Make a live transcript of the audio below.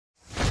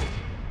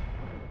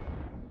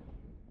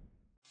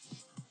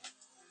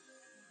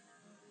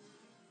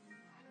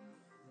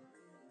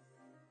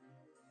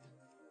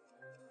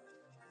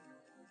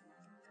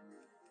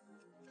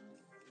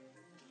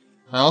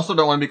I also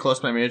don't want to be close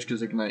to my mage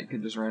because Ignite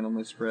could just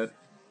randomly spread.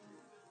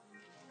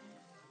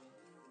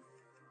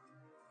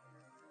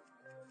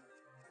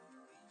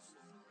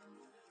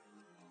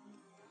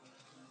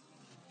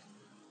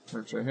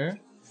 Works right here.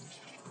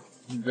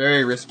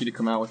 Very risky to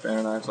come out with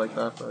banner knives like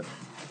that, but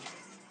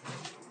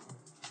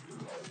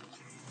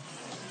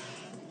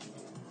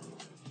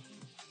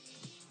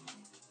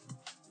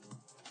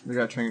we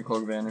got Trinket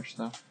Cloak Vanish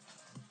though.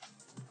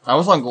 I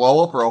was on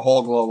global for a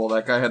whole global.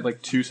 That guy had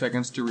like 2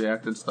 seconds to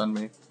react and stun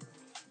me.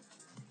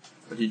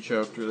 But he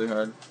choked really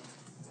hard.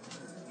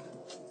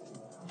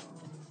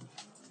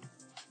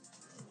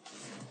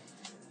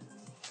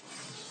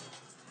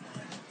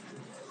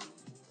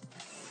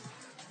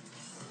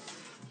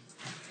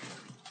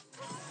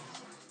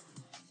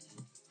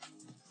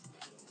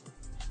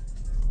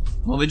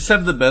 Well, they just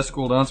have the best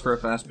cooldowns for a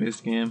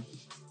fast-paced game.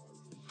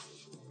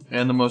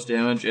 And the most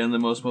damage, and the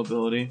most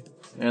mobility,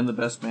 and the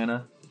best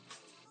mana.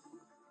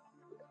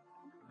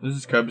 This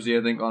is Cubsy,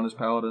 I think, on his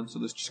Paladin, so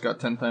this just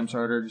got 10 times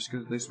harder just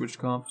because they switched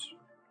comps.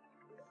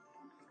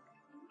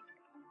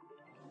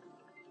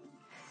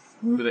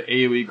 Ooh, the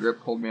AoE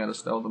grip pulled me out of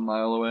stealth a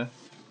mile away.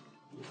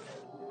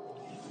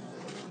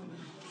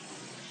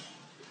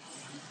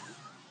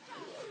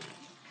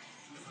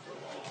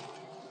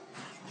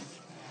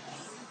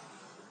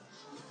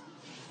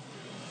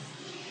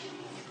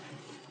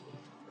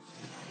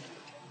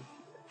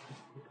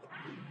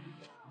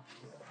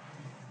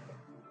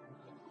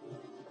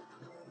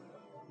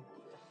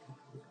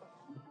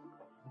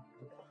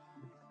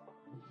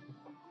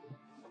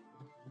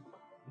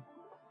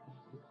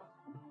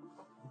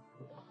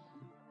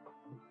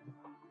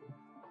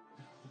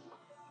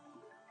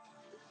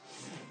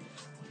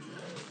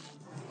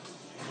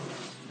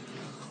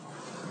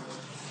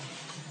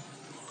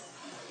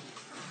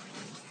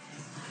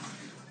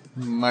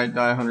 Might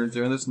die 100-0.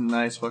 This is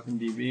nice fucking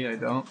DB, I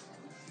don't.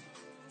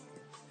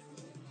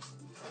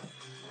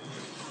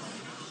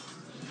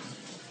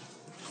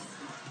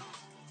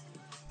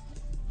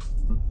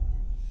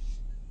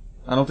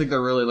 I don't think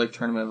they're really like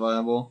tournament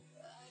viable.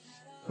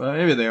 But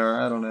maybe they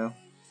are, I don't know.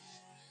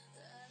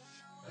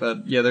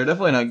 But yeah, they're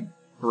definitely not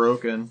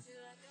broken.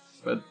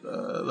 But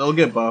they'll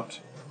get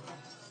buffed.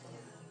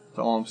 That's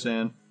all I'm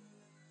saying.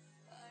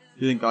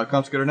 Do you think God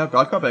Comp's good enough?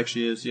 God Comp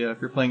actually is, yeah,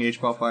 if you're playing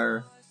H-Ball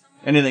Fire.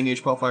 Anything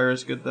H-Ball Fire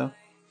is good though.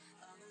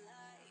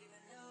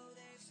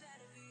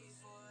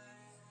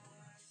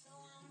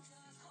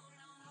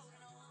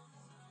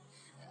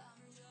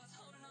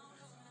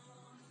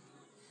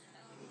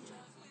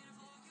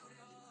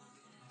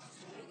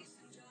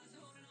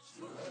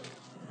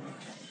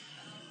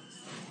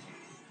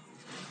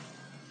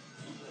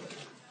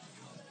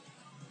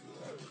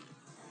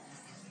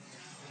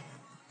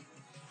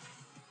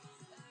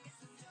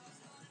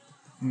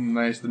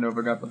 Nice, the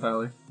Nova got the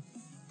Pally.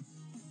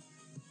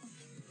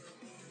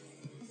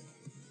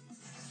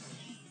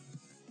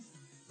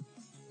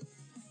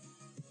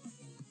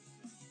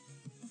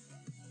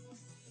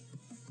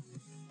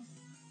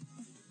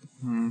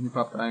 He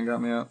popped Eye and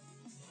got me out.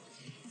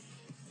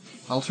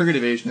 I'll trigger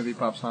evasion if he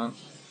pops Hunt.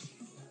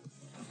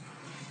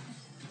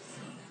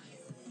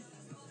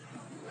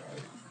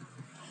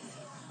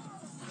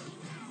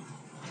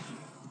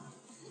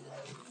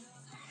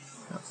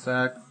 Got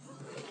sack.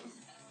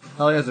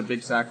 Pally has a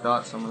big sack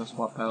dot, so I'm gonna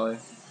swap Pally.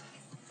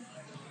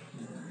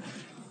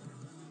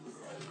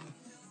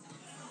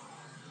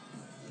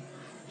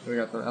 So we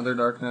got the other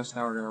darkness,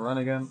 now we're gonna run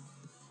again.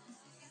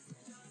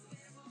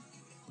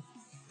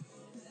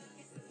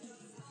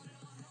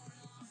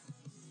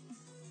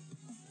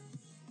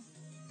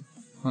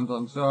 Hunt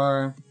on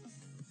Czar.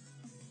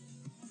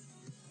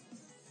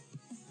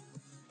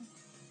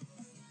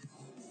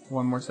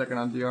 One more second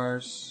on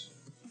DRs.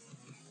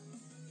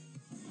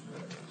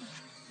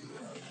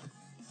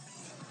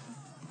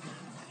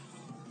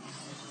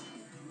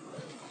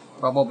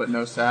 Bubble, but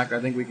no sack.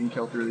 I think we can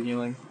kill through the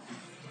healing.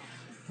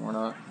 Or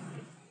not.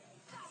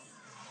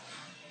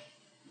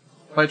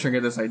 If I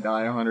trinket this, I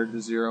die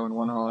 100-0 in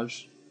one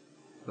Nahj.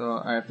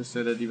 So I have to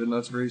sit it, even though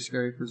it's very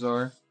scary for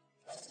Czar.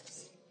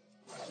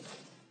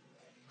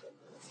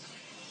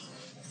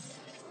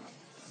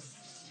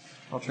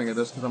 I'll trinket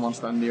this because I'm on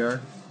stun DR.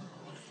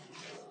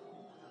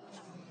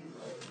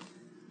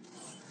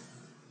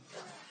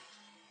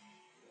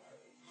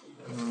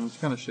 It's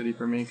kind of shitty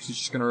for me because he's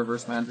just going to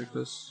reverse magic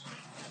this.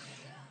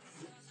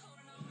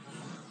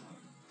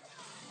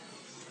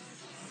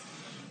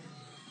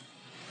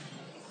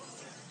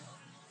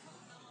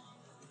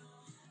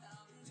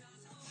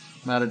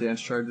 I'm out of dance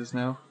charges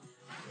now.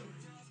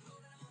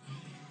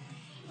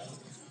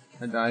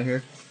 I die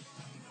here.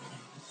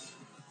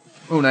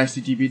 Oh, nice,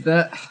 did you beat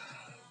that?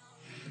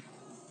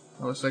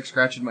 I was like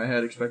scratching my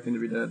head expecting to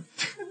be dead.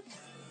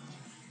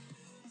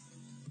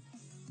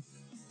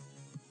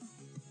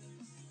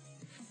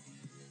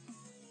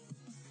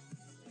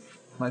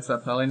 Might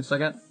stop Pally in a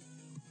second.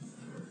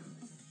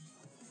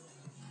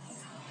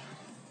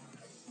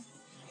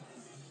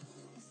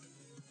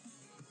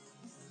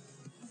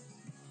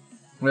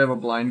 We have a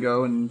blind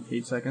go in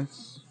 8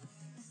 seconds.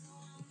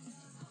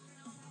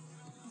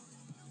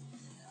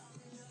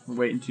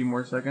 waiting 2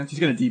 more seconds. He's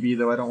gonna DB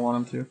though, I don't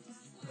want him to.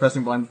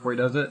 Pressing blind before he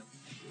does it.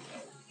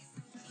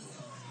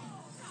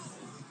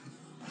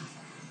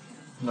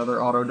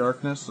 Another auto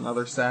darkness,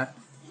 another sack.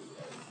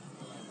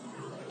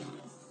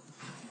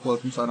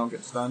 Float him so I don't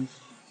get stunned.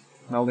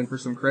 Melding for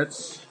some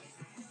crits.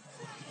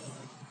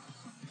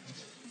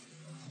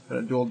 Got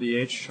a dual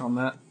DH on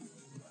that.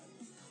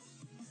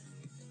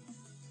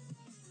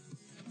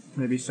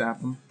 Maybe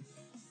sap him.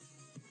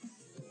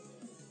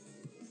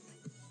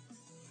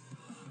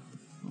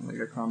 Make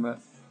a combat.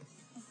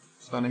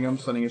 Stunning him,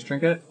 stunning his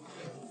trinket.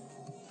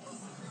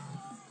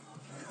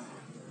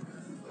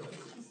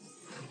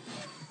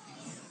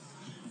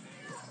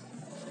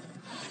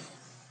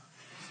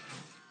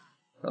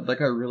 God, that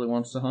guy really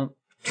wants to hunt.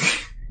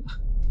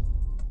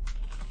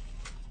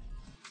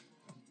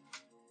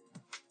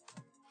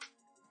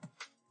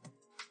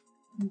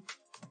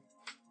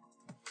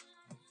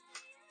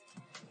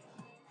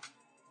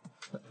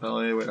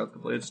 Pele, wait out the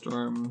Blade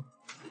Storm.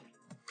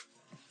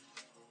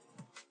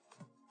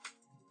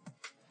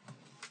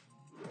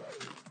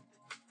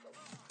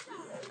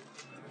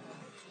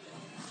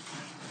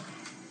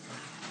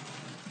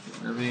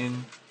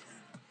 Intervene.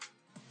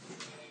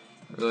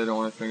 I really don't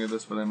want to finger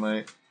this, but I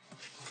might.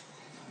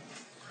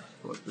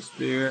 Pull up the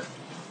spear.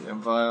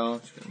 Damn Vile.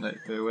 Just get Knight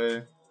Fade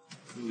away.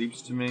 He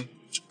leaps to me.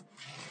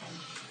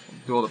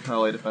 Duel the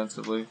Pele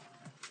defensively.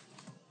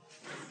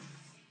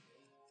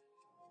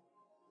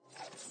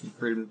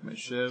 Created with my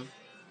Shiv.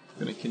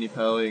 Gonna Kinney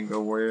Pele and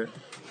go Warrior.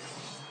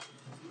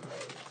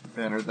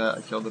 Bannered that.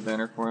 I killed the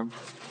banner for him.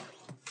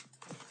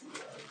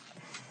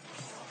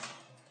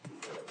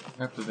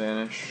 I have to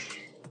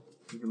vanish,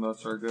 even though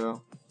it's our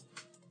go.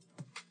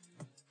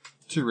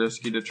 Too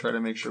risky to try to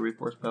make sure we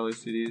force Pele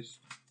CDs.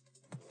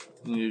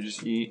 You need to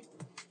just eat.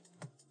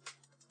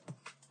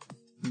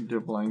 You can do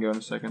a blind go in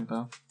a second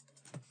though.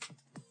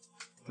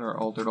 Or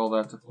altered all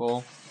that to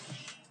full.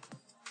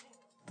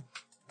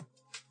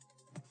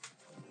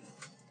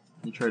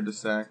 He tried to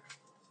sack.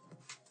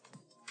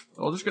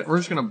 We're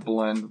just gonna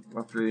blend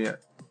after he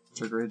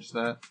trigger rage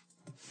that.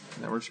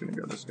 And then we're just gonna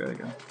go this guy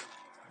again.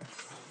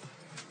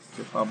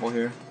 Get bubble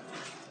here,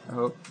 I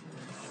hope.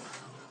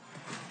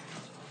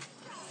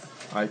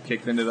 I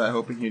kicked into that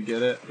hoping he'd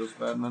get it. Feels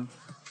bad, man.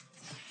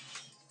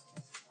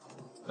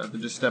 I have to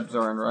just step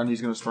Zara and run.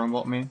 He's gonna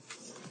Stormbolt me.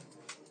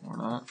 Or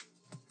not.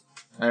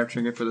 I have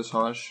trinket for this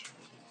Nahj,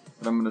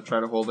 but I'm gonna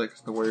try to hold it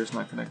because the warrior's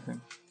not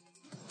connecting.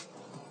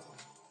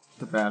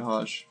 It's a bad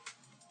Nahj.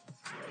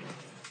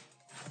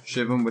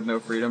 Shiv him with no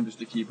freedom just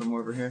to keep him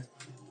over here.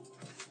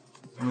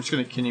 I'm just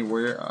gonna Kinney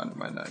Warrior. Oh, never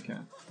mind that, I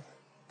can't.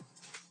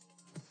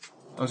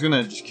 I was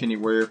gonna just Kinney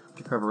Warrior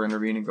to cover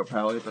Intervene and go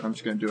Pally, but I'm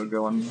just gonna do a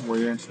go on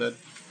Warrior instead.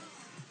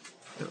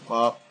 Get a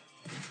pop.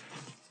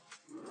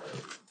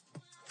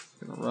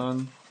 Gonna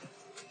run.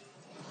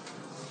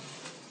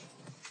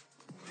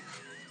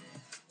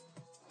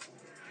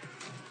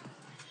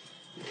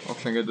 I'll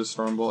try and get this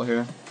Stormbolt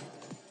here.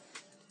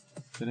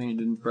 Kidding, he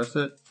didn't press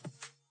it.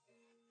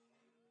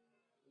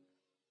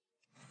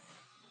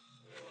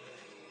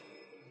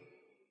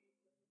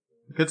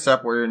 I could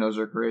sap Warrior no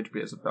Zerk Rage, but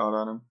he has a dot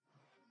on him.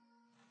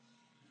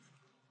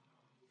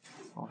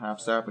 I'll half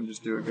sap and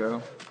just do a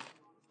go.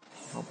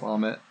 I'll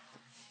bomb it.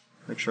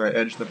 Make sure I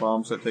edge the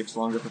bomb so it takes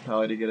longer for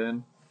Pally to get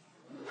in.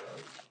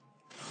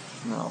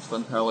 And I'll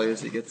stun Pally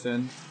as he gets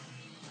in.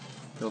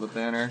 Kill the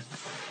banner.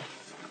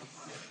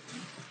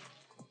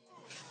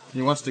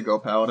 He wants to go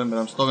Paladin, but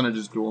I'm still going to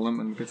just duel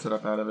him and get set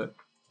up out of it.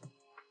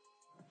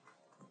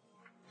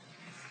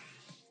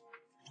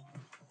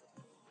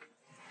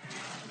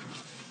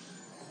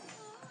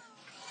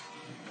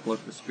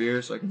 Flip the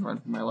spear so I can run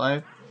for my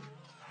life.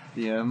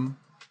 DM.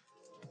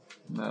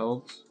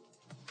 Meld.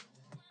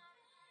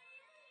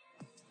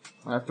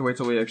 I have to wait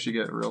till we actually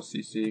get real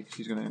CC because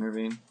he's going to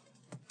intervene.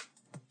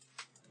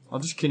 I'll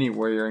just Kinney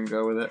Warrior and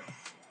go with it.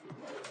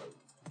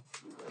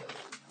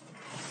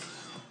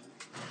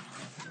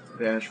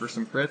 Vanish for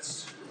some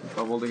crits.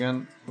 Bubbled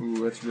again.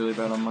 Ooh, that's really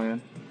bad on my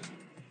end.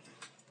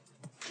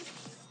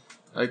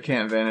 I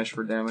can't vanish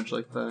for damage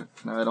like that.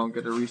 Now I don't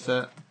get a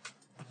reset.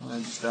 I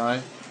just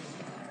die.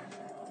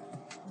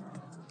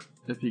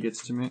 If he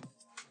gets to me.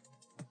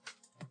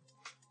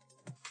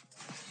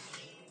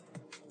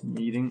 I'm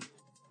eating.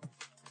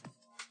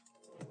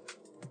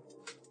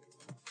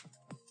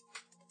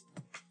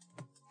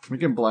 We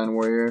can blind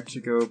Warrior to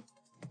go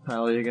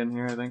Pally again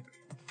here, I think.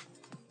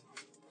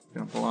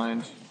 Gonna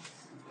blind.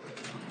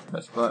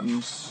 Press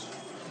buttons.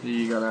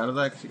 He got out of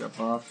that because he got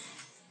popped.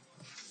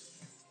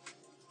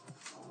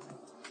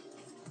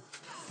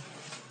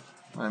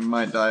 I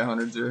might die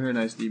 100-0 here.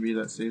 Nice DB,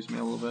 that saves me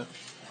a little bit.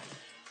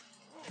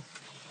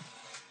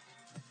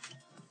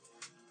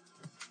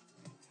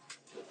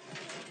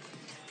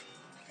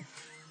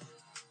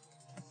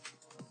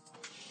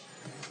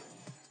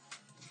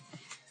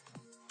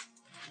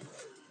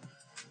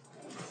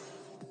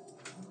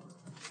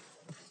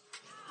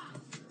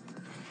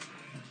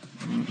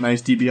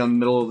 Nice DB on the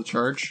middle of the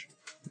charge.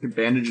 You can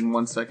bandage in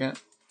 1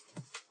 second.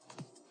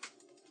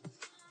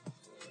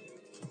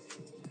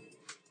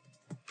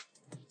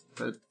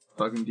 That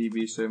fucking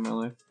DB saved my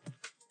life.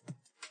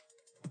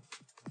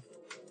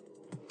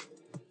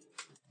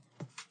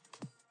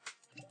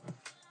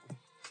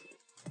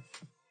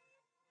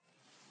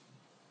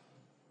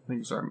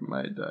 think Zar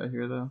might die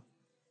here though.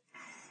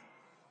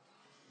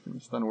 Gonna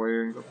stun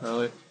warrior and go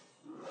pally.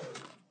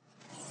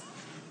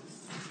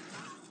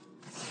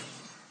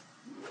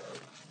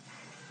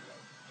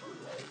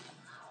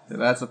 Yeah,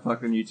 that's a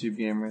fucking YouTube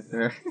game right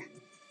there.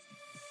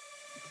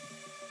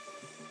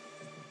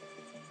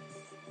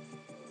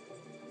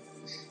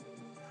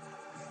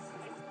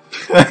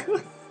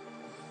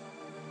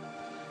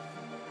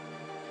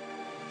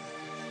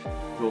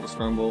 Cool to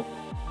scramble.